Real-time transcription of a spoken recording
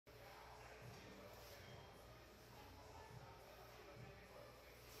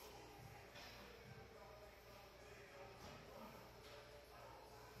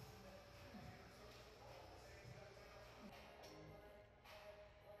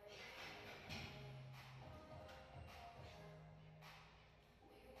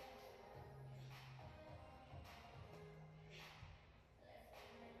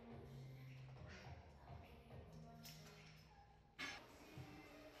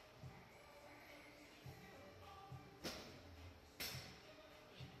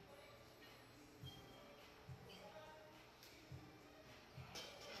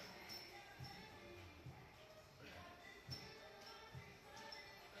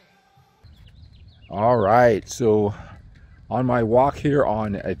All right, so on my walk here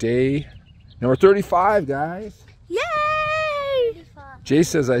on a day number 35, guys. Yay! Jay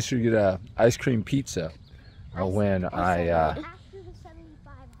says I should get a ice cream pizza when after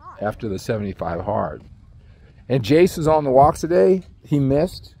the 75 hard. And Jace is on the walk today. He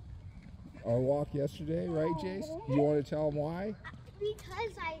missed our walk yesterday, right, Jace? You want to tell him why?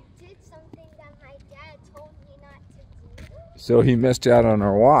 Because I did something that my dad told me not to do. So he missed out on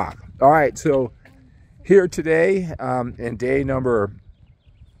our walk. All right, so here today in day number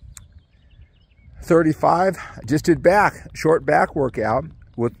 35, I just did short back workout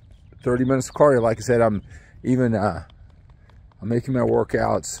with 30 minutes of cardio. Like I said, I'm making my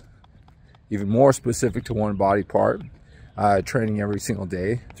workouts even more specific to one body part, training every single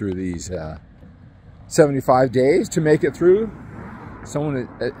day through these 75 days to make it through. Someone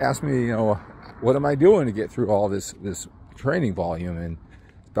asked me, you know, what am I doing to get through all this training volume? And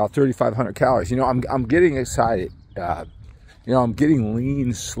about 3,500 calories. You know, I'm getting excited. You know, I'm getting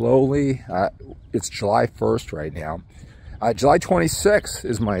lean slowly. It's July 1st right now. July 26th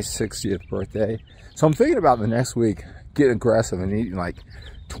is my 60th birthday. So I'm thinking about the next week getting aggressive and eating like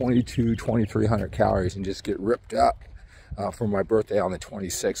 2,300 calories and just get ripped up for my birthday on the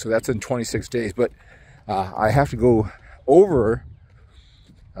 26th. So that's in 26 days. But I have to go over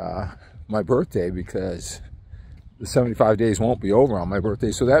my birthday because the 75 days won't be over on my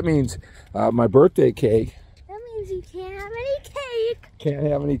birthday. So that means my birthday cake. That means you can't have any cake. Can't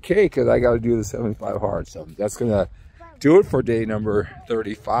have any cake because I got to do the 75 hard. So that's going to do it for day number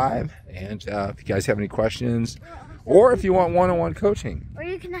 35. And if you guys have any questions or if you want one-on-one coaching. Or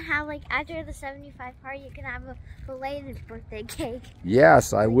you can have, like, after the 75 hard, you can have a belated birthday cake.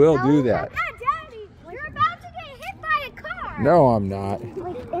 Yes, I will do that. Daddy, you're about to get hit by a car. No, I'm not.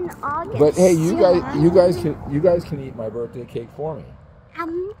 Like in August. But hey, you guys can eat my birthday cake for me.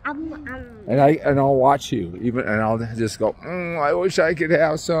 And I'll watch you and I'll just go, I wish I could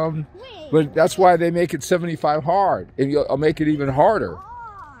have some. But that's why they make it 75 hard. And I'll make it even harder.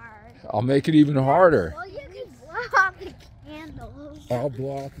 I'll make it even harder. Well, you can blow out the candles. I'll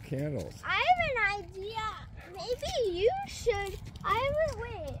blow out the candles. I have an idea. Maybe you should. I have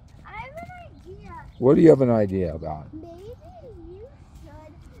an idea. What do you have an idea about? Maybe you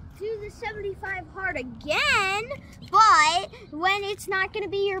should do the 75 hard again, but when it's not going to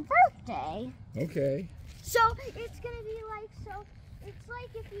be your birthday. Okay. So it's going to be like, it's like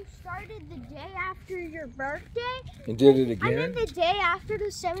if you started the day after your birthday. And did it again? I mean the day after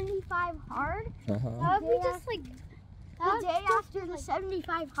the 75 hard. That would be just like the day after the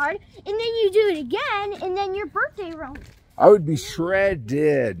 75 hard. And then you do it again, and then your birthday round. I would be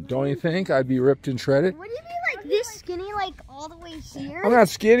shredded, don't you think? I'd be ripped and shredded. Would you be like this skinny, like all the way here? I'm not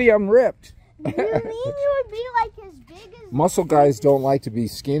skinny, I'm ripped. You mean you would be like as big as... Muscle guys don't like to be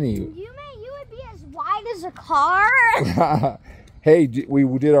skinny. You mean you would be as wide as a car? Hey, we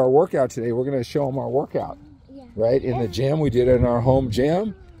did our workout today. We're going to show them our workout, right? In the gym. We did it in our home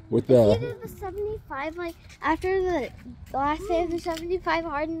gym with the... You did the 75, like, after the last day of the 75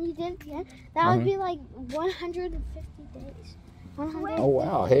 hard and you did it again, that would be like 150 days. 100 Oh,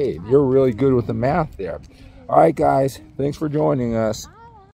 wow. Hey, you're really good with the math there. All right, guys. Thanks for joining us.